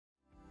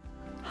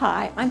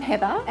Hi, I'm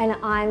Heather. And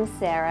I'm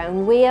Sarah,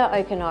 and we are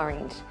Oak and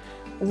Orange.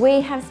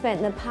 We have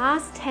spent the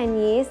past 10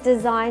 years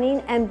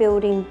designing and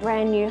building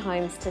brand new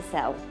homes to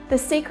sell. The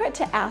secret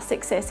to our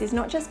success is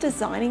not just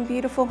designing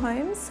beautiful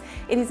homes,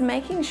 it is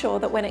making sure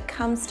that when it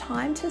comes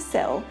time to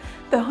sell,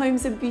 the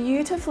homes are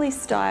beautifully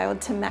styled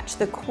to match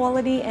the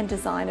quality and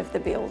design of the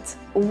build.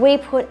 We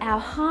put our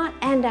heart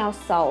and our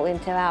soul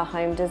into our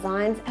home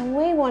designs, and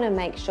we want to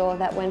make sure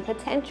that when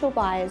potential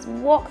buyers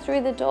walk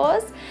through the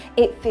doors,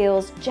 it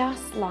feels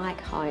just like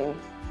home.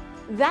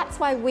 That's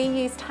why we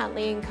used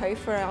Huntley and Co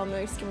for our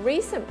most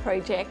recent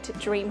project,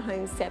 Dream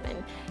Home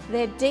 7.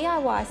 Their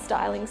DIY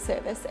styling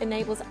service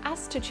enables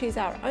us to choose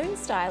our own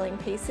styling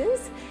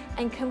pieces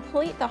and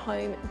complete the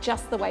home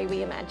just the way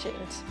we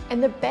imagined.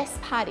 And the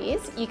best part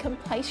is you can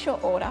place your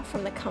order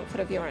from the comfort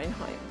of your own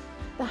home.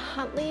 The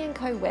Huntley and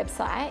Co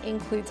website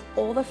includes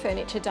all the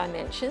furniture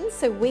dimensions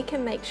so we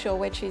can make sure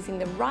we're choosing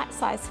the right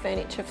size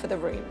furniture for the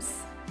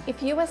rooms.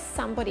 If you are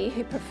somebody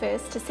who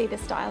prefers to see the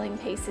styling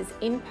pieces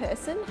in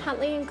person,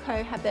 Huntley and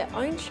Co have their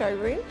own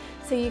showroom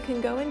so you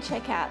can go and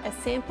check out a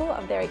sample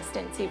of their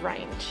extensive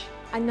range.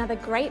 Another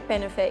great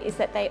benefit is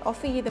that they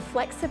offer you the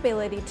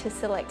flexibility to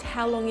select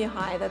how long you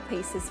hire the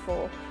pieces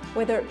for,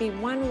 whether it be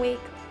 1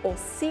 week or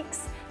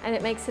 6, and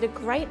it makes it a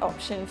great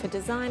option for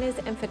designers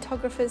and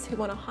photographers who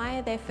want to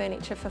hire their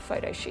furniture for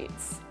photo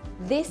shoots.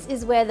 This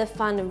is where the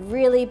fun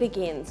really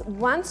begins.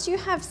 Once you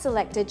have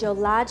selected your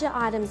larger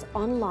items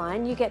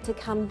online, you get to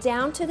come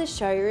down to the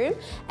showroom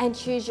and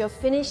choose your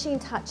finishing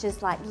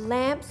touches like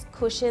lamps,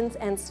 cushions,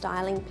 and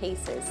styling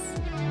pieces.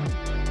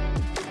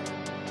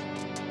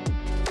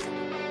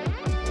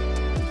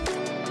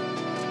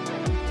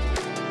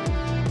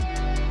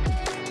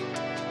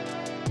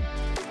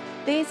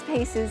 These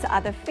pieces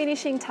are the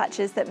finishing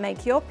touches that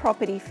make your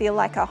property feel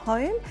like a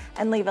home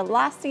and leave a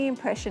lasting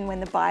impression when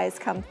the buyers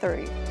come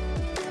through.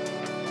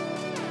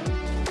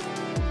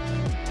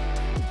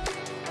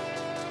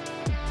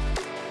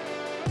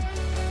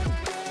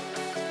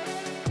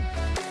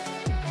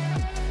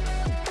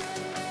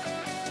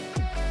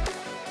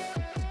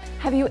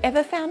 Have you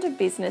ever found a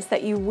business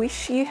that you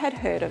wish you had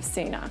heard of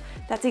sooner?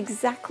 That's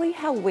exactly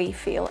how we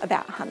feel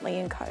about Huntley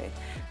and Co.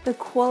 The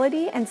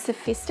quality and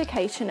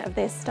sophistication of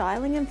their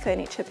styling and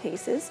furniture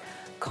pieces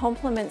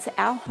complements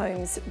our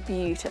homes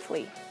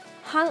beautifully.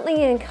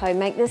 Huntley and Co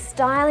make the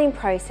styling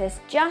process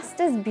just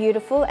as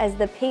beautiful as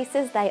the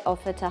pieces they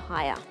offer to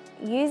hire.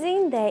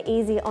 Using their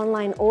easy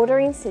online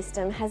ordering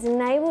system has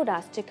enabled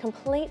us to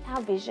complete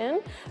our vision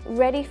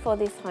ready for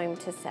this home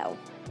to sell.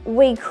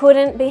 We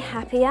couldn't be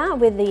happier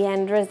with the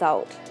end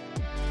result.